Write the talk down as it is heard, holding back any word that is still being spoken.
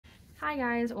Hi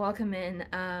guys, welcome in.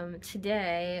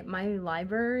 Today my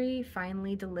library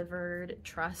finally delivered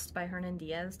Trust by Hernan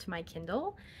Diaz to my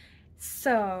Kindle.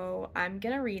 So I'm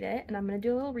gonna read it and I'm gonna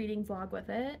do a little reading vlog with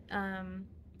it.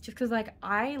 Just because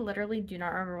I literally do not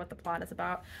remember what the plot is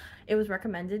about. It was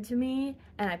recommended to me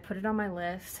and I put it on my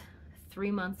list 3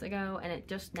 months ago and it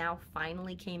just now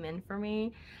finally came in for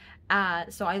me.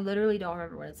 So I literally don't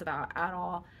remember what it's about at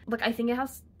all. I think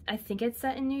it's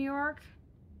set in New York.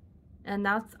 And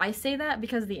I say that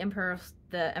because the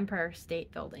Empire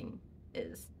State Building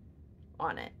is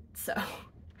on it. So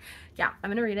yeah, I'm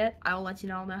gonna read it. I'll let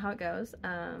you all know how it goes.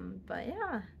 But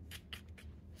yeah.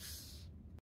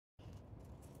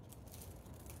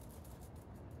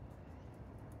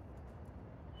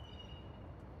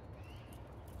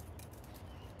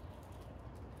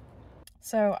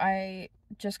 So I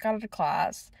just got out of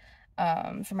class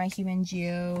for my human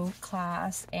geo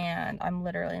class, and I'm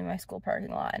literally in my school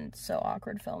parking lot, and it's so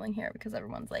awkward filming here because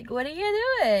everyone's like, "What are you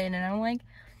doing?" And I'm like,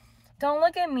 "Don't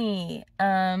look at me."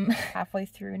 Halfway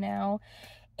through now,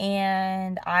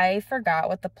 and I forgot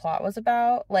what the plot was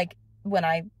about. When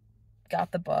I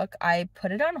got the book, I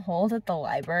put it on hold at the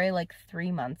library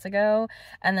 3 months ago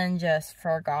and then just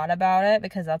forgot about it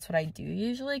because that's what I do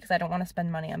usually because I don't want to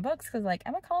spend money on books because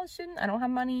I'm a college student, I don't have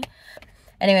money.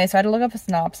 Anyway, so I had to look up a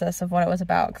synopsis of what it was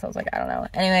about because I was like, I don't know.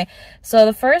 Anyway, so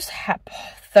the first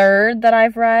third that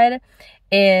I've read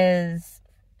is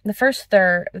the first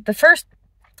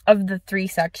of the three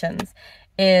sections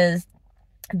is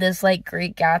this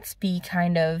Great Gatsby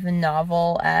kind of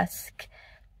novel-esque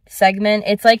segment.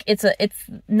 It's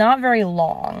not very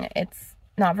long. It's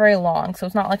not very long, so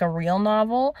it's not like a real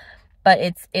novel, but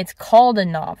it's called a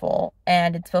novel,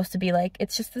 and it's supposed to be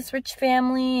it's just this rich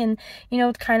family, and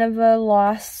it's kind of a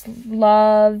lost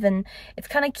love, and it's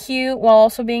kind of cute while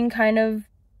also being kind of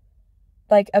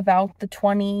about the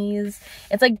 20s.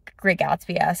 It's Great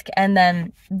Gatsby-esque. And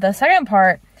then the second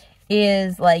part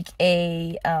is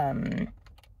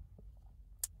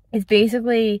it's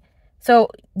basically, so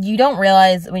you don't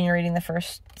realize when you're reading the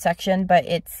first section, but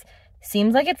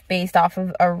seems like it's based off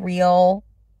of a real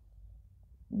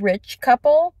rich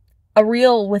couple, a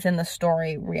real within the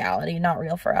story reality, not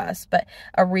real for us, but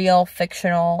a real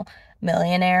fictional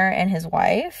millionaire and his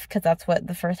wife, because that's what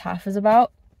the first half is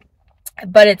about.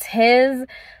 But it's his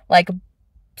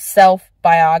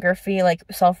self-biography,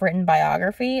 self-written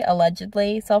biography,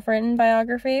 allegedly self-written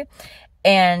biography,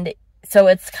 and so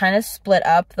it's kind of split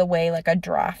up the way a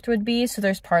draft would be. So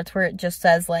there's parts where it just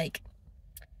says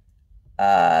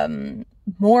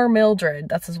more Mildred,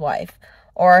 that's his wife,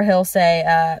 or he'll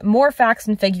say more facts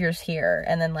and figures here,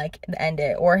 and then end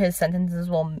it, or his sentences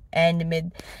will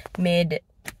end mid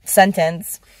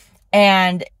sentence,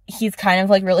 and he's kind of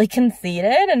really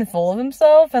conceited and full of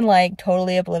himself and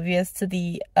totally oblivious to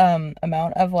the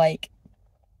amount of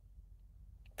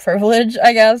privilege,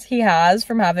 I guess, he has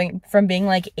from being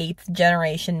 8th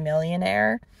generation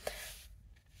millionaire.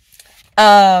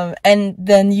 And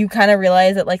then you kind of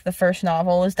realize that the first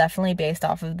novel was definitely based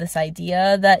off of this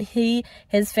idea that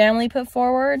his family put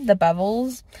forward, the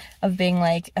Bevels, of being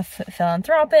a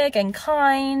philanthropic and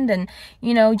kind and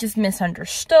just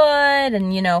misunderstood,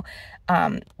 and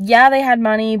yeah, they had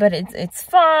money, but it's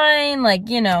fine,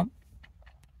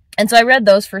 And so I read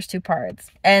those first two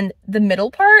parts, and the middle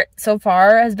part so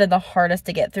far has been the hardest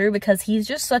to get through because he's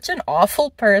just such an awful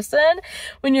person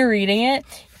when you're reading it.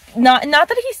 Not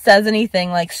that he says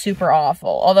anything super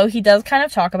awful, although he does kind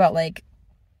of talk about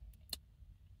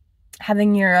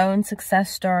having your own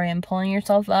success story and pulling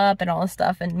yourself up and all this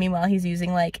stuff, and meanwhile he's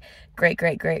using great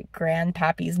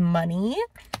grandpappy's money.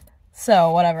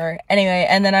 So whatever. Anyway,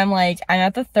 and then I'm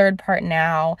at the third part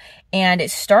now, and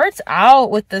it starts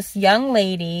out with this young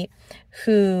lady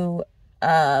who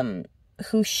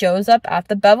shows up at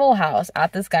the Bevel house,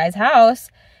 at this guy's house,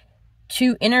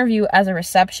 to interview as a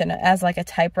receptionist, as a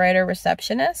typewriter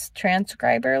receptionist,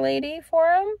 transcriber lady for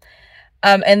him.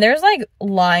 And there's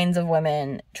lines of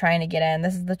women trying to get in.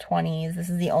 This is the 20s. This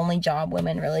is the only job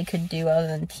women really could do other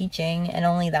than teaching, and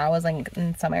only that was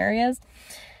in some areas.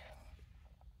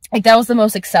 That was the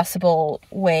most accessible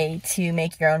way to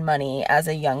make your own money as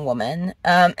a young woman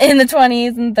in the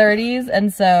 20s and 30s.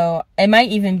 And so it might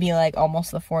even be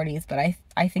almost the 40s, but I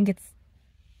think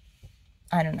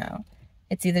I don't know.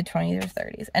 It's either 20s or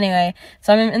 30s. Anyway,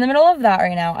 so I'm in the middle of that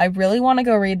right now. I really want to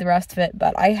go read the rest of it,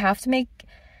 but I have to make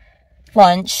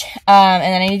lunch, and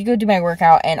then I need to go do my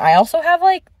workout. And I also have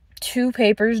 2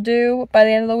 papers due by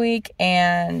the end of the week,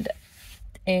 and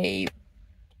a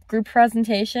group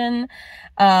presentation,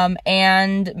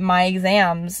 and my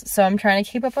exams. So I'm trying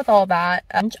to keep up with all that.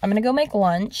 I'm gonna go make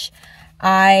lunch.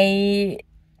 I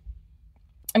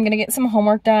I'm gonna get some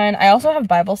homework done. I also have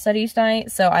Bible study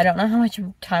tonight, so I don't know how much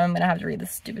time I'm gonna have to read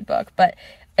this stupid book, but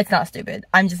it's not stupid.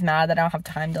 I'm just mad that I don't have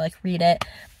time to, like, read it.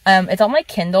 It's on my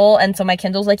Kindle, and so my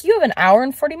Kindle's like, you have an hour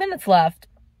and 40 minutes left.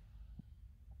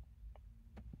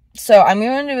 So I'm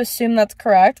going to assume that's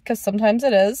correct, because sometimes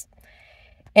it is,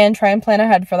 and try and plan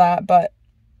ahead for that, but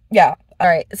yeah.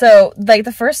 Alright, so, like,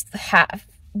 the first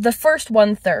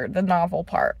 1/3, the novel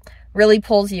part, really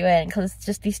pulls you in, because it's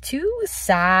just these two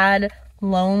sad,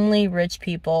 lonely, rich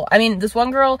people. I mean, this one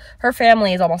girl, her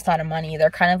family is almost out of money. They're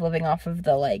kind of living off of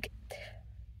the, like,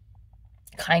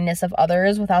 kindness of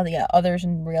others without the others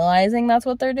realizing that's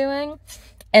what they're doing.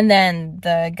 And then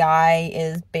the guy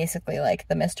is basically, like,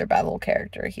 the Mr. Bevel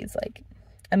character. He's, like,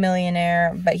 a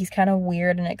millionaire, but he's kind of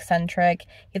weird and eccentric.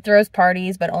 He throws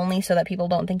parties, but only so that people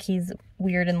don't think he's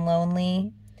weird and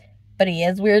lonely. But he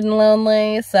is weird and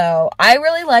lonely, so I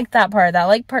really liked that part. That,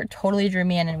 like, part totally drew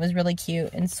me in, and it was really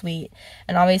cute and sweet,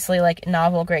 and obviously, like,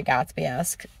 novel Great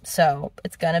Gatsby-esque, so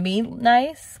it's gonna be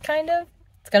nice, kind of.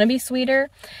 It's gonna be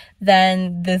sweeter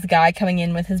than this guy coming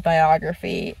in with his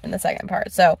biography in the second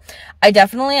part. So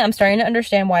I'm starting to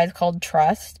understand why it's called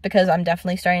Trust, because I'm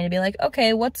definitely starting to be like,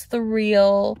 okay, who's the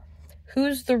real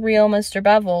Mr.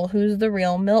 Bevel? Who's the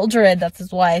real Mildred? That's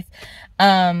his wife.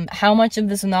 How much of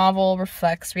this novel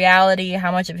reflects reality?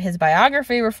 How much of his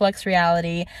biography reflects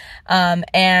reality?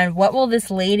 And what will this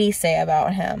lady say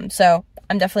about him? So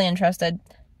I'm definitely interested,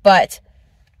 but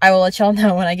I will let y'all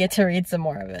know when I get to read some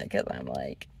more of it, because I'm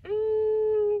like,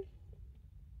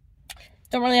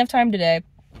 don't really have time today.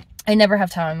 I never have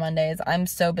time on Mondays. I'm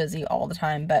so busy all the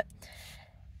time, but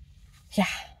yeah.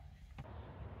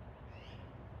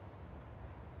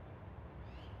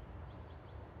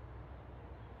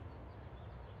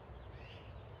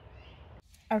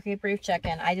 Okay, brief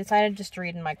check-in. I decided just to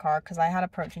read in my car because I had a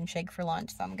protein shake for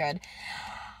lunch, so I'm good.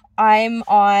 I'm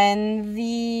on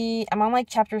like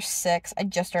chapter 6. I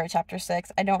just started chapter 6.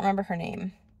 I don't remember her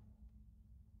name.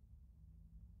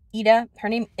 Ida? Her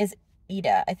name is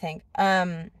Ida, I think.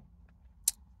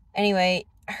 Anyway,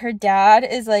 her dad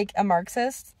is, like, a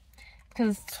Marxist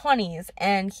because it's 20s,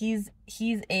 and he's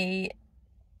a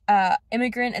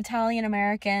immigrant Italian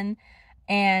American,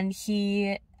 and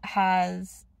he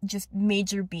has just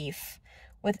major beef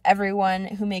with everyone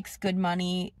who makes good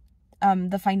money,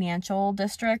 the financial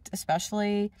district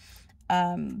especially,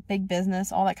 big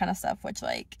business, all that kind of stuff, which,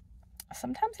 like,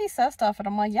 sometimes he says stuff and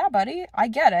I'm like, yeah, buddy, I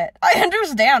get it. I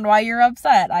understand why you're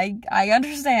upset. I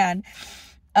understand.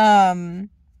 And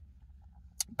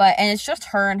it's just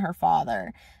her and her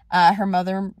father. Her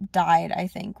mother died, I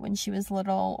think, when she was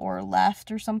little, or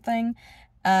left or something.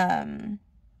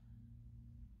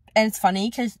 And it's funny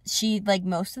because she, like,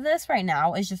 most of this right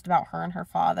now is just about her and her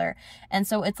father. And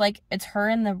so it's like, it's her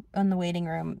in the waiting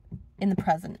room in the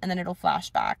present, and then it'll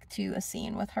flash back to a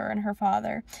scene with her and her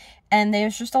father. And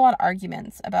there's just a lot of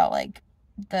arguments about, like,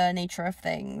 the nature of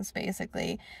things,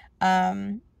 basically.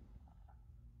 But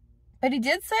he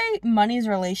did say money's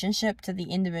relationship to the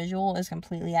individual is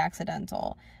completely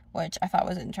accidental, which I thought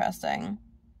was interesting.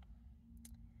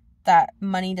 That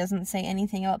money doesn't say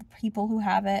anything about the people who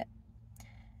have it,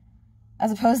 as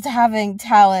opposed to having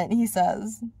talent, he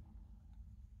says.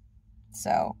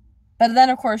 So, but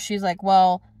then, of course, she's like,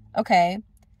 well, okay,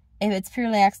 if it's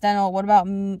purely accidental, what about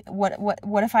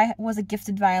what if I was a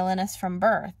gifted violinist from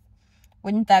birth?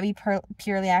 Wouldn't that be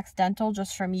purely accidental,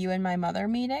 just from you and my mother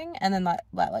meeting? And then that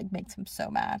like makes him so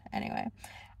mad. Anyway,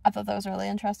 I thought that was really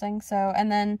interesting. So,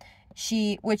 and then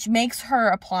which makes her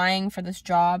applying for this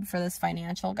job for this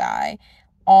financial guy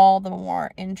all the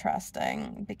more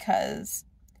interesting, because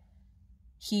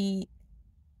he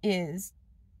is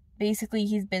basically,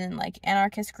 he's been in, like,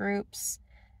 anarchist groups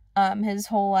his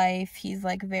whole life. He's,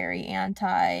 like, very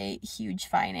anti huge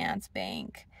finance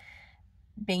banking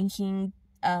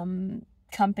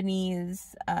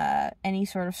companies, any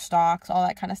sort of stocks, all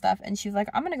that kind of stuff. And she's like,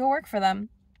 I'm gonna go work for them.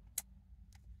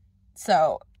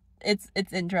 So it's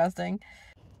interesting.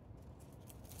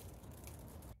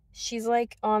 She's,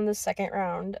 like, on the second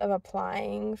round of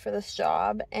applying for this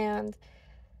job, and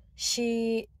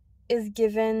she is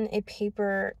given a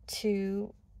paper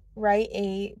to write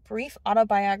a brief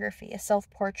autobiography, a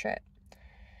self-portrait.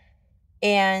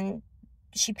 And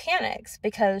she panics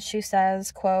because she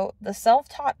says, quote, the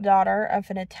self-taught daughter of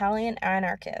an Italian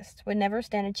anarchist would never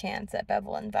stand a chance at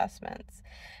Bevel Investments.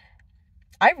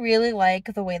 I really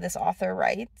like the way this author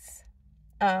writes.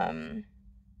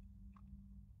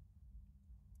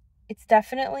 It's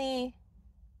definitely,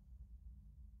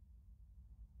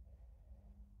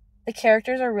 the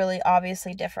characters are really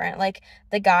obviously different. Like,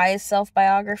 the guy's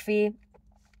self-biography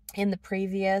in the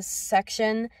previous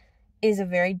section is a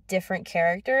very different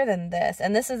character than this.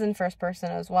 And this is in first person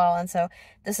as well. And so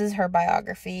this is her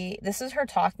biography. This is her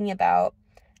talking about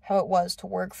how it was to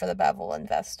work for the Bevel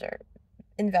investor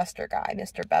guy,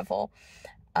 Mr. Bevel.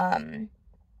 And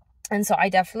so I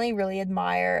definitely really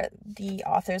admire the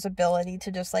author's ability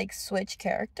to just like switch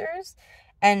characters.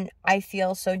 And I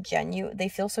feel so genuine. They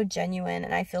feel so genuine,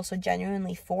 and I feel so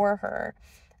genuinely for her.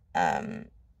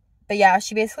 But yeah,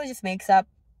 she basically just makes up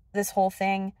this whole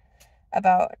thing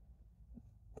about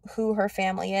who her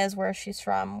family is, where she's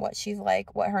from, what she's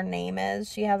like, what her name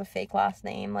is. She has a fake last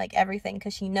name, like everything,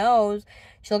 because she knows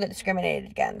she'll get discriminated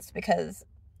against, because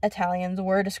Italians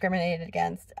were discriminated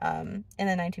against in the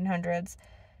 1900s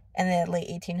and the late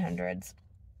 1800s.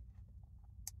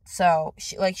 So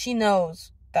she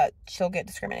knows that she'll get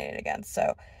discriminated against.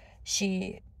 So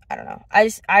I don't know.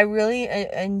 I really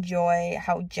enjoy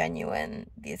how genuine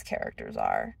these characters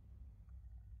are.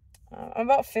 I'm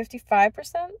about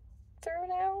 55% through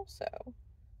now, so.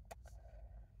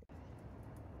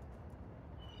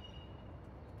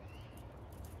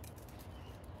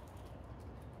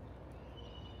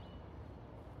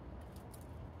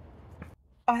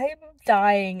 I'm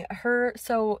dying.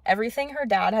 So everything her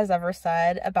dad has ever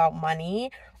said about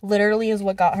money literally is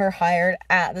what got her hired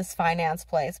at this finance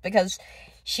place, because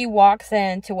she walks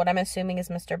into what I'm assuming is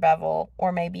Mr. Bevel,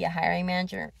 or maybe a hiring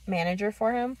manager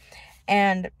for him,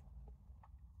 and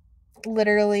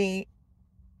literally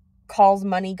calls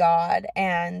money God.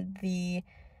 And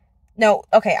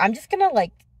I'm just gonna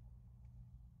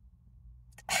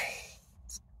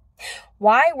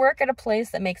why work at a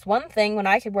place that makes one thing when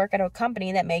I could work at a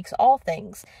company that makes all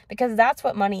things? Because that's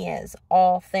what money is,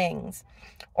 all things.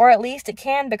 Or at least it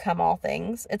can become all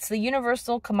things. It's the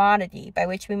universal commodity by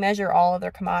which we measure all other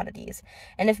commodities.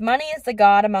 And if money is the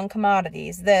god among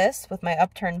commodities, this, with my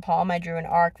upturned palm I drew an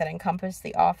arc that encompassed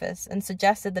the office and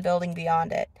suggested the building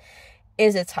beyond it,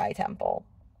 is its high temple.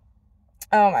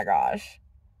 Oh my gosh.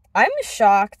 I'm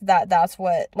shocked that that's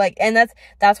what, and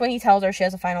that's when he tells her she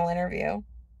has a final interview.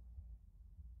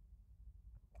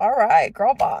 All right,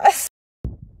 girl boss.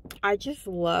 I just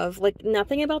love,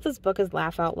 nothing about this book is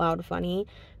laugh out loud funny,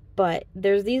 but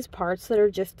there's these parts that are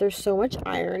just, there's so much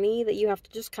irony that you have to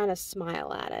just kind of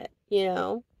smile at it, you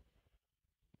know?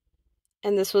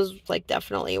 And this was,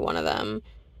 definitely one of them.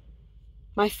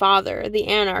 My father, the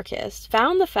anarchist,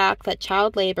 found the fact that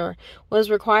child labor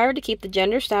was required to keep the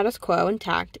gender status quo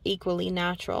intact equally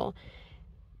natural.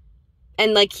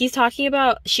 And, she's talking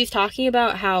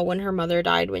about how when her mother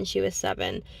died when she was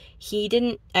 7, he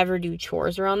didn't ever do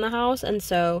chores around the house. And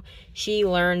so she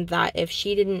learned that if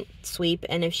she didn't sweep,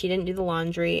 and if she didn't do the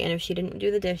laundry, and if she didn't do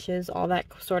the dishes, all that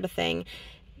sort of thing,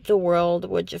 the world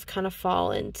would just kind of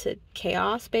fall into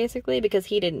chaos, basically, because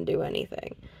he didn't do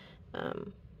anything.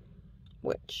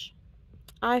 Which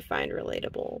I find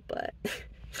relatable, but...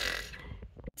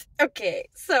 Okay,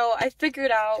 so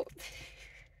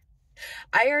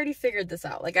I already figured this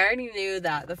out. I already knew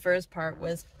that the first part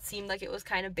seemed like it was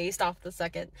kind of based off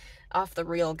the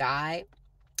real guy.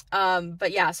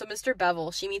 But yeah, so Mr.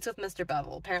 Bevel, she meets with Mr.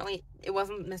 Bevel. Apparently, it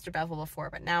wasn't Mr. Bevel before,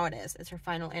 but now it is. It's her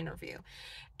final interview.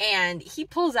 And he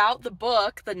pulls out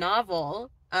the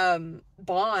novel,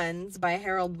 Bonds by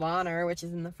Harold Bonner, which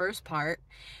is in the first part.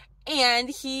 And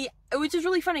which is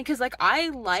really funny, because I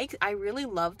really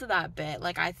loved that bit.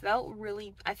 I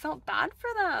felt bad for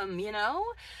them, you know?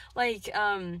 My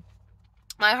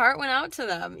heart went out to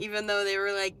them, even though they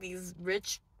were these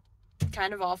rich,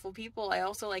 kind of awful people. I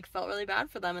also felt really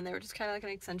bad for them, and they were just kind of an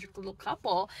eccentric little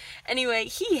couple. Anyway,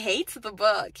 he hates the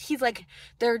book. He's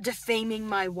they're defaming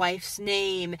my wife's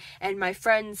name, and my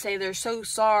friends say they're so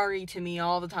sorry to me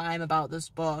all the time about this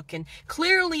book, and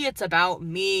clearly it's about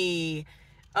me.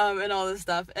 And all this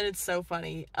stuff, and it's so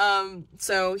funny.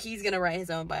 So he's gonna write his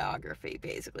own biography,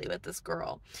 basically, with this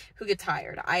girl who gets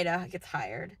hired. Ida gets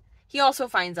hired. He also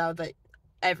finds out that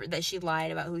she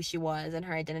lied about who she was and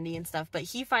her identity and stuff, but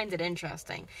he finds it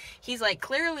interesting. He's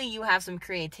clearly you have some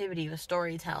creativity with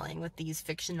storytelling with these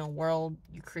fictional world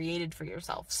you created for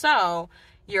yourself, so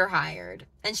you're hired.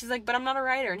 And she's but I'm not a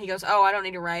writer. And he goes, oh, I don't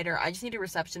need a writer. I just need a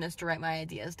receptionist to write my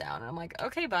ideas down. And I'm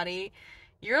okay, buddy.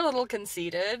 You're a little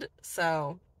conceited,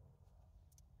 so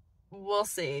we'll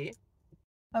see.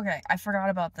 Okay, I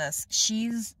forgot about this.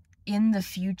 She's in the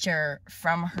future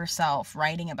from herself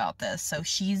writing about this. So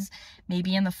she's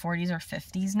maybe in the 40s or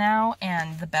 50s now,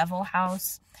 and the Bevel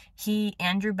house,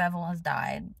 Andrew Bevel has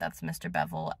died. That's Mr.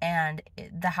 Bevel, and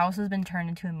the house has been turned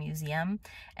into a museum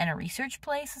and a research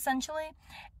place, essentially.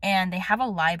 And they have a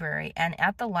library, and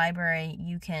at the library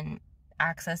you can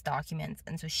access documents.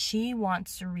 And so she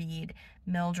wants to read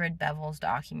Mildred Bevel's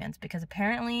documents, because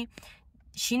apparently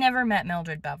she never met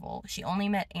Mildred Bevel. She only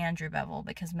met Andrew Bevel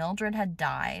because Mildred had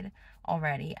died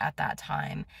already at that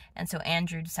time. And so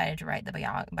Andrew decided to write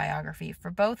the biography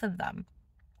for both of them.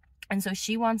 And so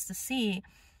she wants to see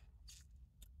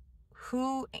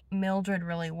who Mildred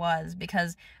really was,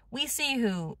 because we see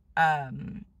who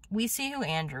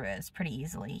Andrew is pretty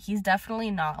easily. He's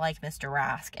definitely not like Mr.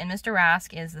 Rask. And Mr.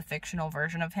 Rask is the fictional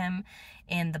version of him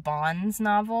in the Bonds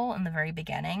novel in the very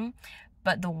beginning.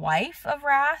 But the wife of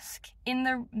Rask in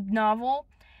the novel,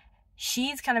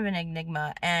 she's kind of an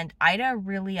enigma, and Ida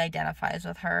really identifies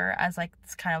with her as like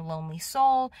this kind of lonely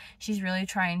soul. She's really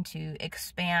trying to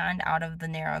expand out of the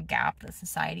narrow gap that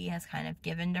society has kind of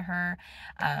given to her.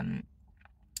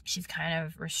 She's kind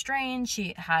of restrained.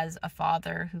 She has a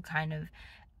father who kind of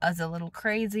is a little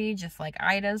crazy, just like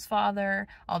Ida's father,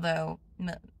 although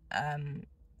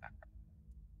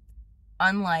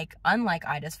unlike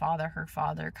Ida's father, her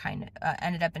father kind of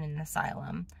ended up in an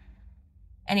asylum.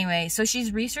 Anyway, so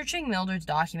she's researching Mildred's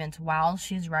documents while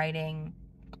she's writing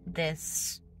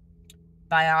this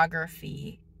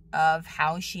biography of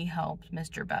how she helped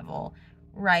Mr. Bevel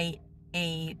write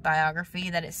a biography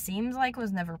that it seems like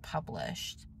was never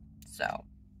published. So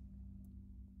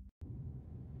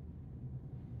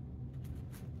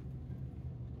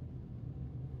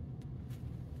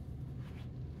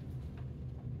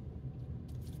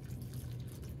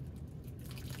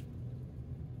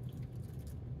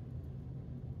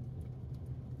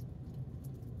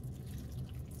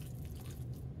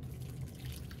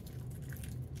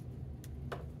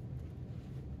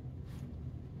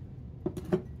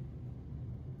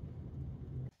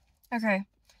okay.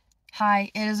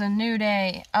 Hi, it is a new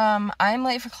day. I'm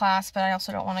late for class, but I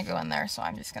also don't want to go in there, so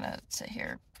I'm just gonna sit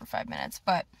here for 5 minutes.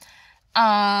 But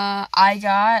I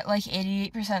got like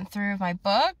 88% through my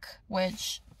book,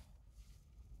 which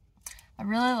I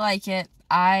really like it.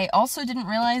 I also didn't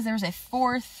realize there was a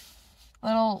fourth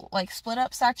little like split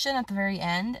up section at the very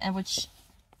end, and which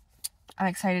I'm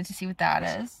excited to see what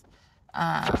that is.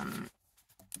 And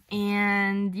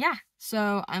yeah,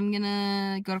 so I'm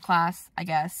gonna go to class, I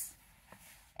guess.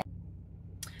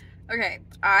 Okay,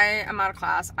 I am out of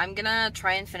class. I'm gonna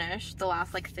try and finish the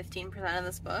last like 15% of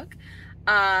this book.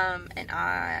 And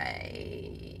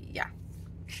yeah,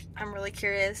 I'm really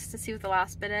curious to see what the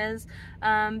last bit is.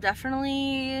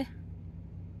 Definitely,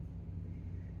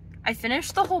 I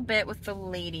finished the whole bit with the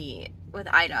lady, with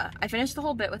Ida. I finished the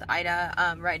whole bit with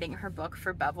Ida, writing her book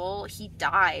for Bevel. He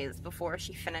dies before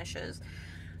she finishes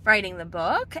writing the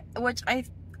book, which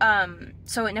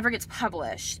so it never gets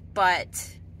published,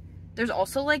 but there's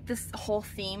also like this whole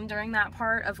theme during that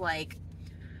part of like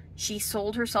she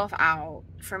sold herself out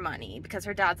for money because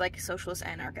her dad's like a socialist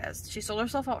anarchist. She sold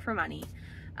herself out for money.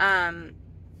 And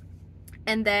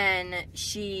then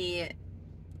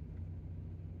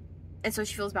and so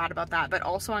she feels bad about that. But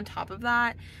also on top of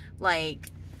that, like,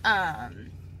 on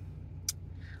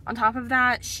top of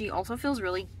that, she also feels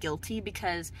really guilty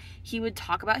because he would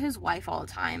talk about his wife all the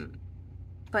time.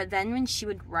 But then when she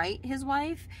would write his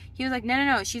wife, he was like,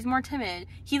 no, she's more timid.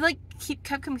 He like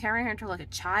kept comparing her to like a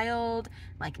child,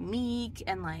 like meek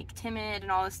and like timid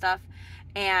and all this stuff.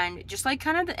 And just like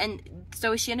kind of, and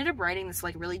so she ended up writing this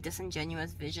like really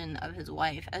disingenuous vision of his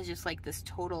wife as just like this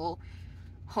total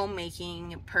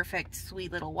homemaking, perfect,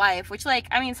 sweet little wife. Which like,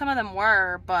 I mean, some of them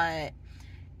were, but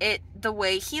the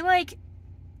way he like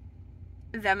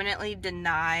vehemently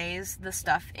denies the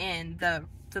stuff in the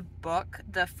book,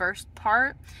 the first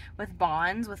part with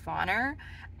Bonds, with Bonner,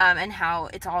 and how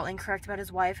it's all incorrect about his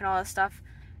wife and all this stuff.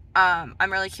 I'm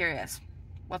really curious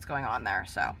what's going on there,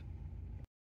 so.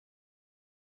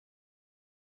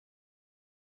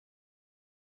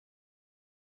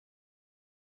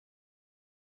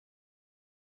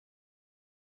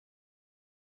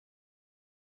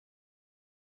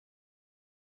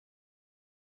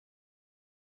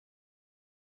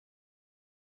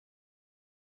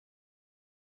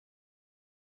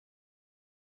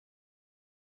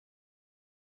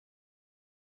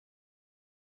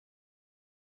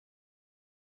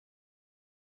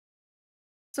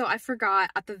 So I forgot,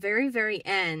 at the very, very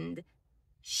end,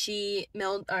 Ida,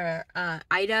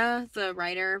 the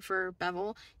writer for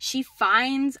Bevel, she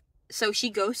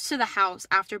goes to the house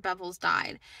after Bevel's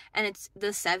died, and it's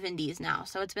the 70s now,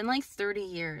 so it's been like 30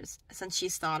 years since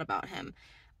she's thought about him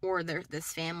or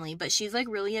this family, but she's like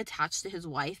really attached to his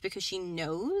wife because she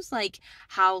knows like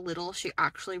how little she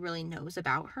actually really knows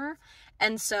about her.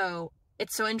 And so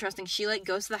it's so interesting. She like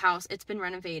goes to the house, it's been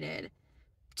renovated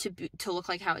to look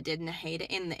like how it did in the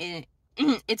heyday,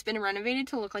 it's been renovated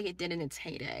to look like it did in its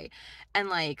heyday, and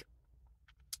like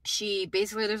she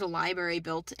basically, there's a library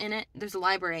built in it. There's a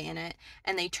library in it,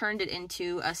 and they turned it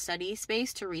into a study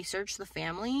space to research the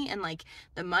family and like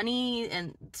the money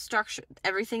and structure,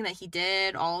 everything that he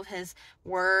did, all of his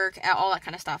work, all that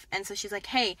kind of stuff. And so she's like,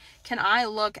 hey, can I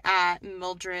look at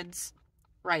Mildred's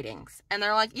writings? And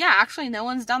they're like, yeah, actually no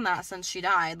one's done that since she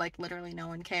died. Like literally no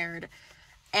one cared.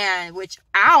 And which,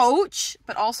 ouch,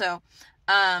 but also,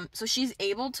 so she's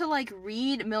able to like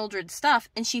read Mildred's stuff,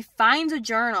 and she finds a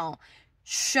journal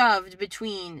shoved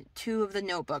between two of the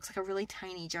notebooks, like a really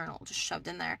tiny journal just shoved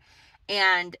in there.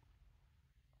 And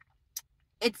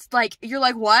it's like, you're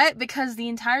like, what? Because the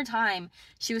entire time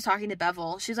she was talking to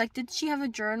Bevel, she's like, did she have a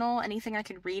journal? Anything I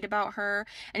could read about her?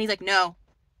 And he's like, no.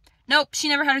 Nope, she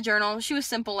never had a journal. She was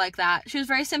simple like that. She was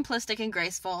very simplistic and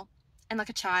graceful. And like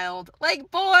a child.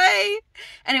 Like, boy!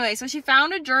 Anyway, so she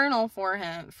found a journal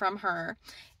from her.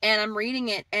 And I'm reading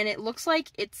it, and it looks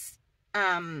like it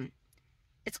has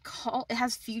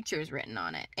futures written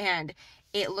on it, and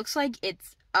it looks like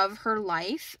it's of her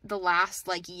life, the last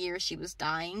like year she was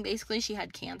dying. Basically, she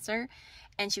had cancer,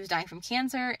 and she was dying from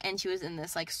cancer, and she was in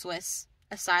this like Swiss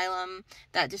asylum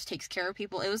that just takes care of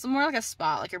people. It was more like a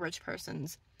spa, like a rich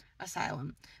person's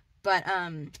asylum. But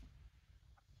I'm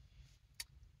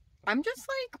just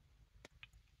like,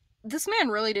 this man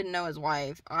really didn't know his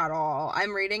wife at all.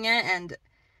 I'm reading it, and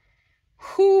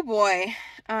whoo boy,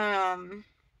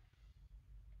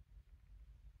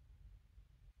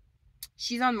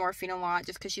 she's on morphine a lot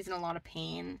just because she's in a lot of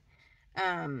pain.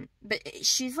 But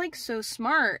she's like so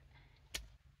smart.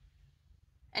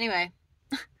 Anyway.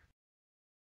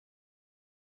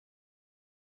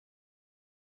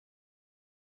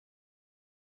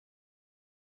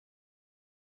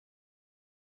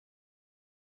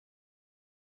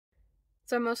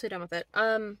 So I'm mostly done with it.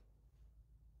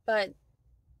 But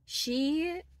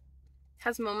she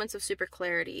has moments of super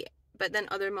clarity, but then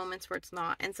other moments where it's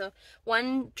not. And so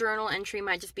one journal entry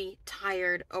might just be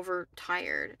tired,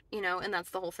 overtired, and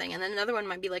that's the whole thing. And then another one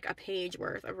might be like a page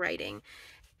worth of writing.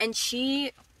 And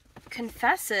she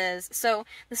confesses, so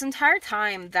this entire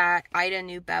time that Ida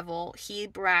knew Bevel, he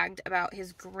bragged about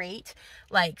his great,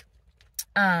 like,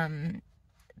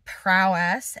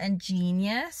 prowess and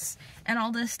genius and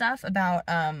all this stuff about,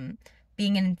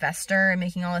 being an investor and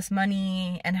making all this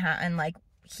money, and like,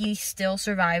 he still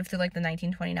survived through like the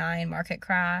 1929 market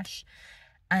crash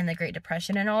and the Great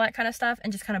Depression and all that kind of stuff,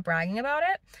 and just kind of bragging about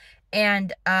it.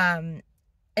 And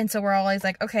so we're always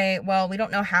like, okay, well, we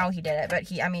don't know how he did it, but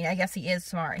I guess he is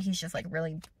smart. He's just like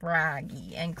really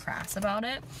braggy and crass about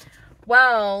it.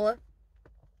 Well,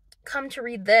 come to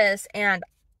read this, and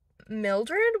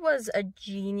Mildred was a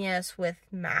genius with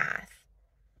math.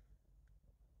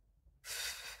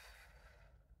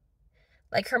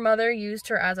 Like, her mother used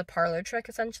her as a parlor trick,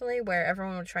 essentially, where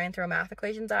everyone would try and throw math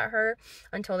equations at her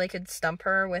until they could stump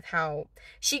her with how...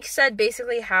 She said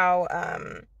basically how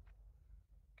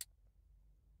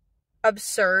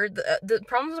absurd... The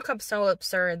problems would become so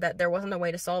absurd that there wasn't a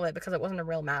way to solve it because it wasn't a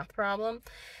real math problem.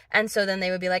 And so then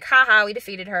they would be like, haha, we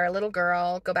defeated her, little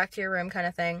girl, go back to your room kind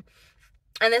of thing.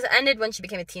 And this ended when she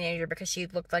became a teenager because she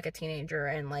looked like a teenager,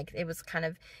 and like it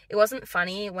wasn't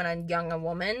funny when a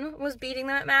woman was beating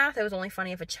them at math. It was only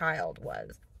funny if a child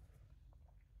was.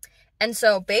 And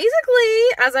so basically,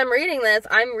 as I'm reading this,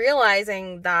 I'm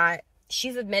realizing that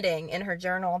she's admitting in her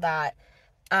journal that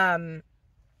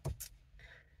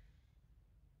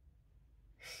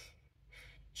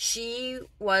she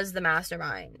was the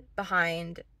mastermind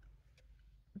behind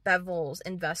Bevel's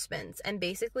investments, and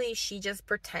basically she just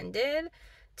pretended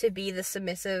to be the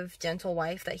submissive, gentle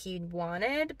wife that he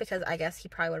wanted, because I guess he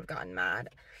probably would have gotten mad.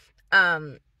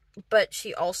 But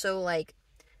she also like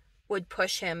would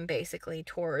push him basically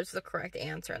towards the correct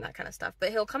answer and that kind of stuff.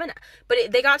 But he'll come in,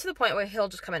 they got to the point where he'll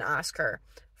just come and ask her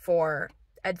for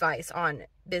advice on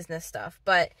business stuff.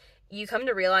 But you come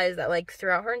to realize that like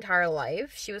throughout her entire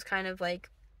life, she was kind of like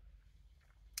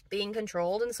being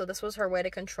controlled, and so this was her way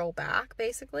to control back,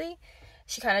 basically.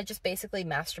 She kind of just basically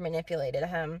master manipulated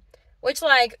him, which,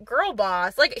 like, girl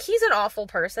boss, like, he's an awful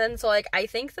person. So like, I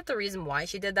think that the reason why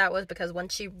she did that was because when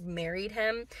she married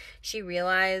him, she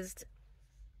realized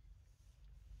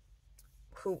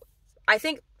I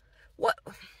think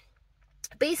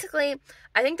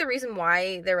the reason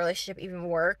why their relationship even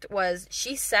worked was,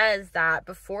 she says that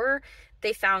before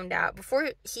he found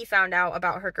out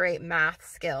about her great math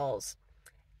skills,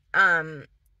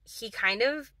 he kind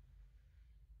of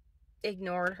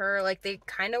ignored her. Like,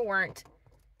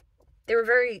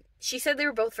 she said they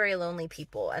were both very lonely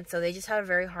people, and so they just had a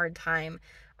very hard time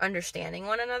understanding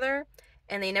one another,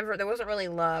 and there wasn't really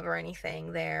love or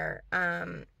anything there.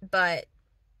 But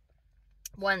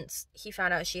once he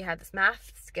found out she had this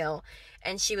math skill,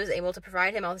 and she was able to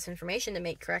provide him all this information to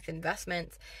make correct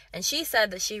investments. And she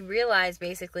said that she realized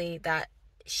basically that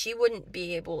she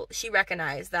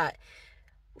recognized that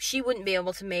she wouldn't be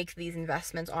able to make these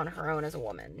investments on her own as a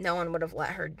woman. No one would have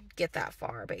let her get that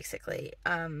far, basically.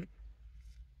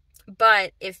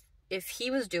 But if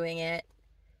he was doing it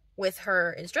with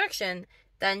her instruction,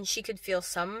 then she could feel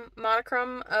some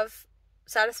modicum of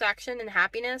satisfaction and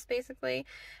happiness, basically.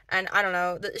 And I don't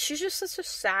know, she's just such a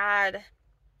sad,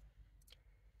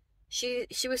 she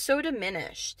was so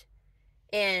diminished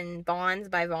in Bonds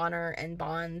by Vonner and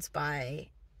Bonds by,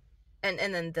 and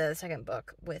then the second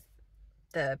book with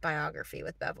the biography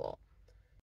with Bevel.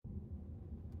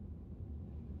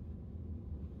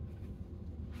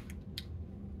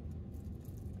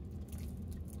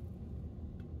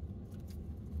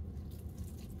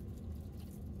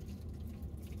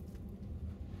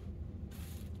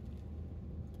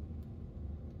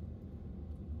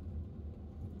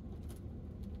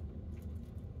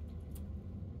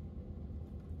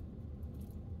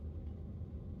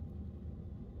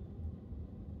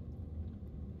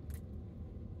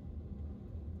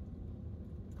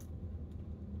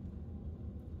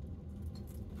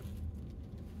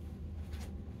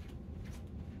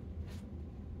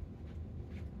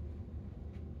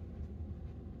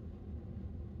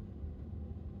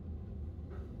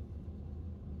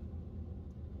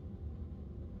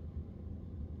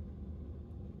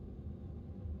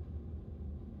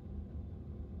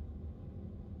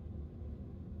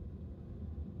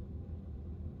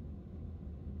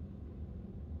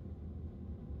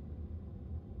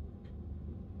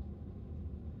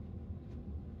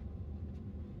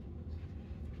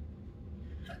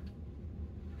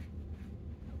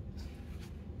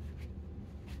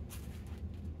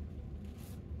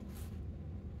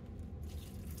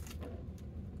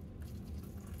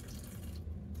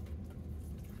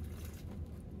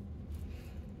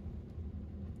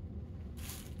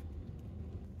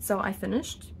 So I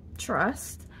finished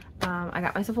Trust. I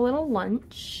got myself a little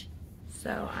lunch,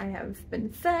 so I have been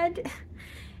fed,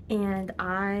 and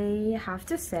I have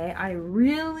to say I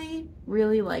really,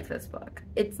 really like this book.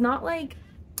 It's not like,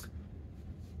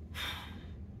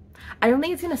 I don't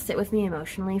think it's gonna sit with me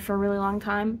emotionally for a really long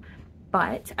time,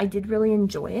 but I did really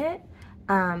enjoy it,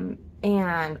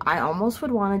 and I almost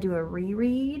would want to do a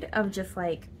reread of just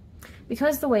like,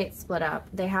 because the way it's split up,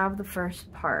 they have the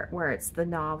first part where it's the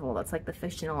novel that's like the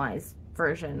fictionalized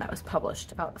version that was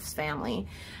published about this family,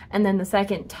 and then the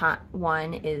second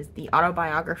one is the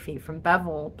autobiography from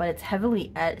Bevel, but it's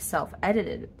heavily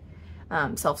self-edited,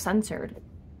 self-censored.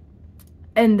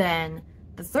 And then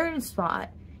the third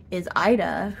spot is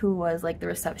Ida, who was like the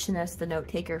receptionist, the note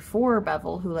taker for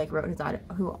Bevel, who like wrote his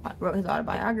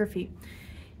autobiography,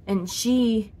 and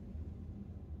she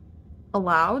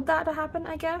allowed that to happen,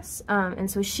 I guess. And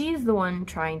so she's the one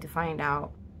trying to find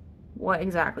out what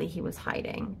exactly he was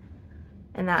hiding.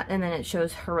 And then it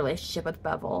shows her relationship with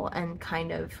Bevel, and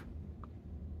kind of,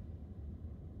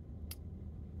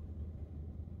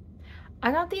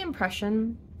 I got the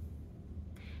impression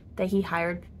that he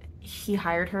hired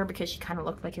her because she kind of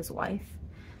looked like his wife.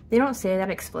 They don't say that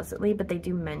explicitly, but they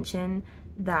do mention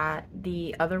that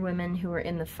the other women who were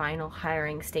in the final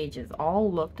hiring stages all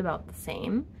looked about the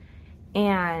same.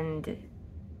 And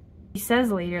she says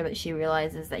later that she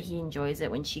realizes that he enjoys it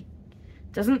when she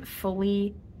doesn't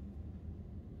fully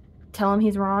tell him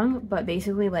he's wrong, but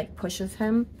basically like pushes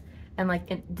him and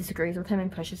like disagrees with him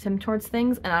and pushes him towards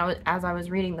things. And as I was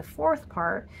reading the fourth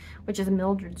part, which is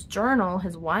Mildred's journal,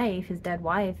 his wife, his dead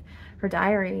wife, her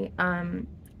diary,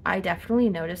 I definitely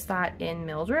noticed that in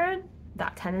Mildred,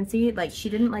 that tendency. Like, she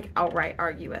didn't like outright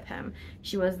argue with him.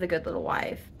 She was the good little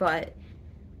wife, but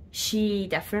she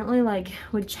definitely like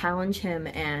would challenge him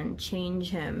and change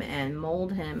him and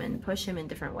mold him and push him in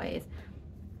different ways.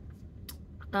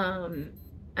 And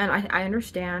I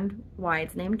understand why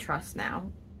it's named Trust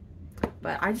now,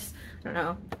 but I don't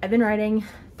know. I've been writing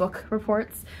book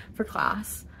reports for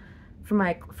class for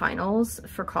my finals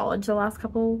for college the last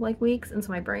couple like weeks, and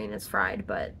so my brain is fried,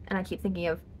 and I keep thinking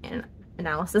of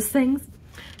analysis things,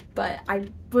 but I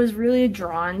was really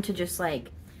drawn to just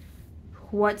like,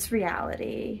 what's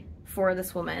reality for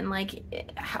this woman? Like,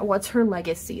 what's her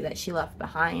legacy that she left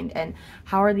behind, and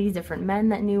how are these different men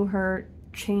that knew her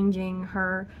changing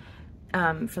her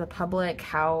for the public?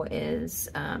 How does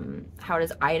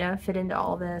Ida fit into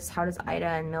all this? How does Ida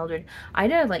and Mildred,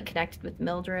 Ida like connected with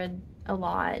Mildred a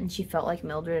lot, and she felt like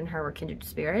Mildred and her were kindred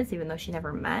spirits even though she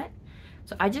never met.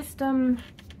 So I just it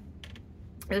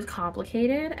was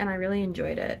complicated, and I really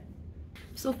enjoyed it.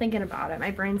 I'm still thinking about it.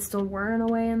 My brain's still whirring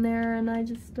away in there, and I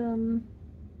just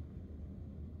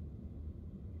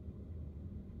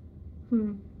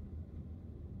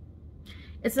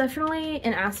It's definitely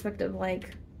an aspect of,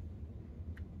 like,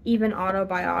 even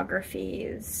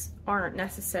autobiographies aren't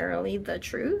necessarily the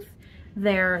truth.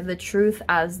 They're the truth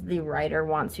as the writer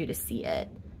wants you to see it.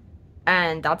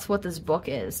 And that's what this book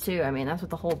is, too. I mean, that's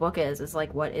what the whole book is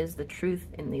like, what is the truth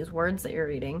in these words that you're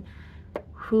reading?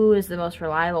 Who is the most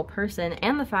reliable person?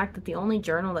 And the fact that the only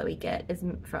journal that we get is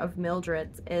of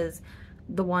Mildred's is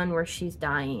the one where she's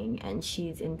dying and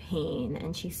she's in pain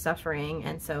and she's suffering.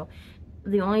 And so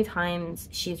the only times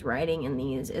she's writing in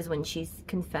these is when she's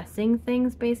confessing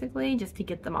things, basically, just to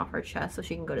get them off her chest so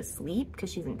she can go to sleep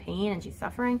because she's in pain and she's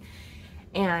suffering.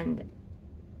 And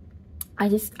I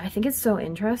think it's so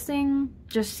interesting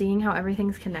just seeing how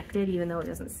everything's connected, even though it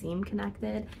doesn't seem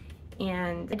connected.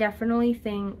 And I definitely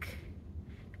think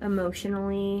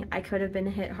emotionally I could have been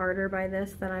hit harder by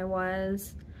this than I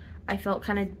was. I felt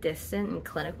kind of distant and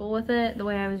clinical with it the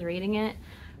way I was reading it.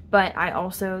 But I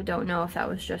also don't know if that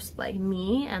was just like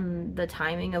me and the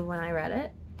timing of when I read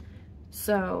it.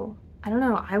 So I don't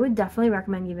know. I would definitely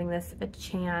recommend giving this a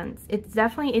chance. It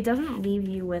doesn't leave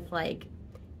you with like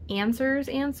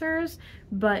answers,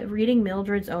 but reading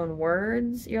Mildred's own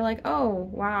words, you're like, oh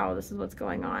wow, this is what's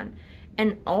going on.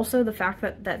 And also the fact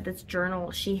that this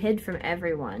journal she hid from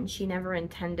everyone. She never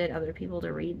intended other people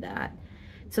to read that.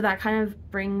 So that kind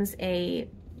of brings a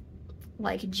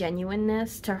like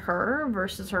genuineness to her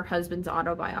versus her husband's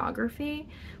autobiography,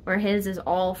 where his is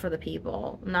all for the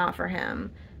people, not for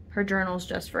him. Her journal's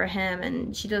just for him,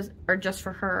 and or just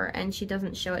for her, and she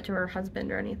doesn't show it to her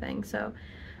husband or anything. So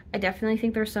I definitely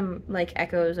think there's some like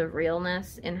echoes of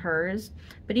realness in hers,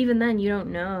 but even then you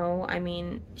don't know. I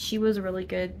mean, she was a really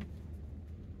good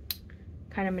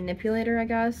kind of manipulator, I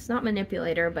guess. Not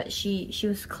manipulator, but she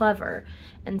was clever.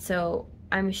 And so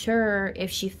I'm sure if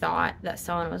she thought that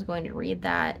someone was going to read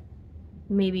that,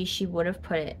 maybe she would have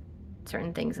put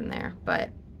certain things in there, but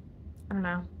I don't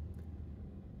know.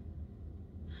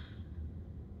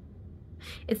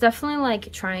 It's definitely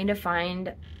like trying to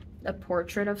find a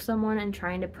portrait of someone and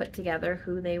trying to put together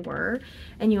who they were,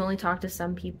 and you only talk to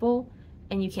some people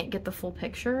and you can't get the full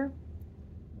picture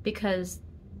because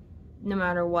no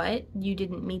matter what, you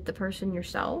didn't meet the person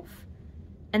yourself.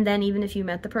 And then even if you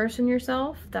met the person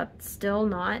yourself, that's still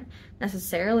not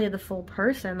necessarily the full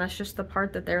person. That's just the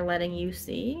part that they're letting you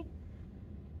see.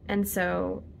 And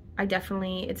so I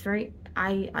definitely,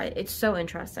 it's so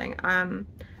interesting.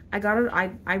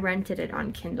 I rented it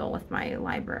on Kindle with my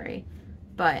library,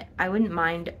 but I wouldn't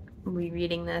mind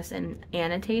rereading this and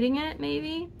annotating it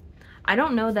maybe. I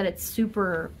don't know that it's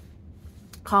super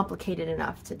complicated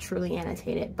enough to truly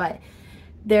annotate it, but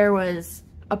there was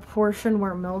a portion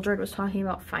where Mildred was talking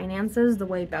about finances the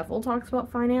way Bevel talks about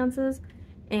finances,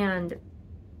 and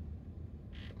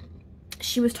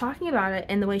she was talking about it,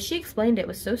 and the way she explained it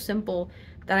was so simple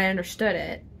that I understood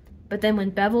it. But then when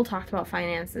Bevel talked about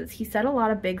finances, he said a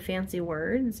lot of big fancy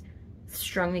words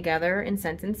strung together in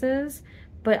sentences,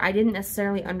 but I didn't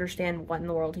necessarily understand what in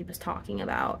the world he was talking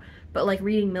about. But like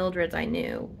reading Mildred's, I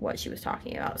knew what she was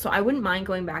talking about. So I wouldn't mind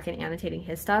going back and annotating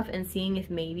his stuff and seeing if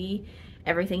maybe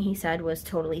everything he said was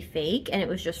totally fake and it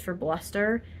was just for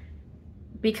bluster,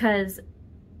 because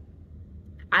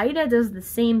Ida does the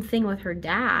same thing with her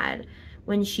dad.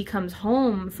 When she comes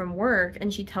home from work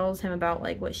and she tells him about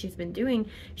like what she's been doing,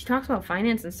 she talks about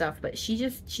finance and stuff, but she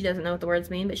doesn't know what the words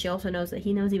mean, but she also knows that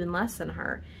he knows even less than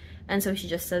her, and so she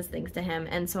just says things to him.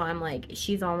 And so I'm like,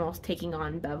 she's almost taking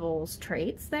on Bevel's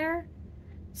traits there.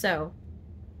 So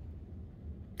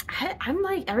I'm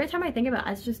like, every time I think about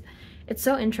it, it's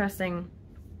so interesting.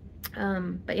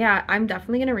 But yeah, I'm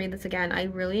definitely gonna read this again. I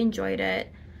really enjoyed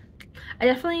it. I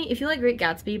definitely, if you like Great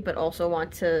Gatsby but also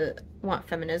want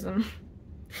feminism,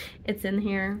 it's in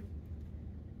here.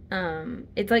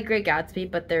 It's like Great Gatsby,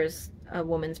 but there's a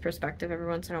woman's perspective every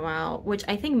once in a while, which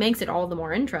I think makes it all the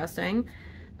more interesting.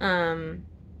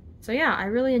 So yeah, I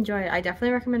really enjoy it. I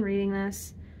definitely recommend reading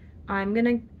this. I'm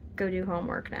gonna go do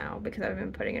homework now because I've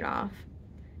been putting it off.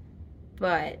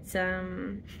 But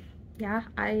yeah,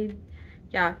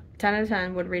 10 out of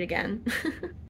 10 would read again.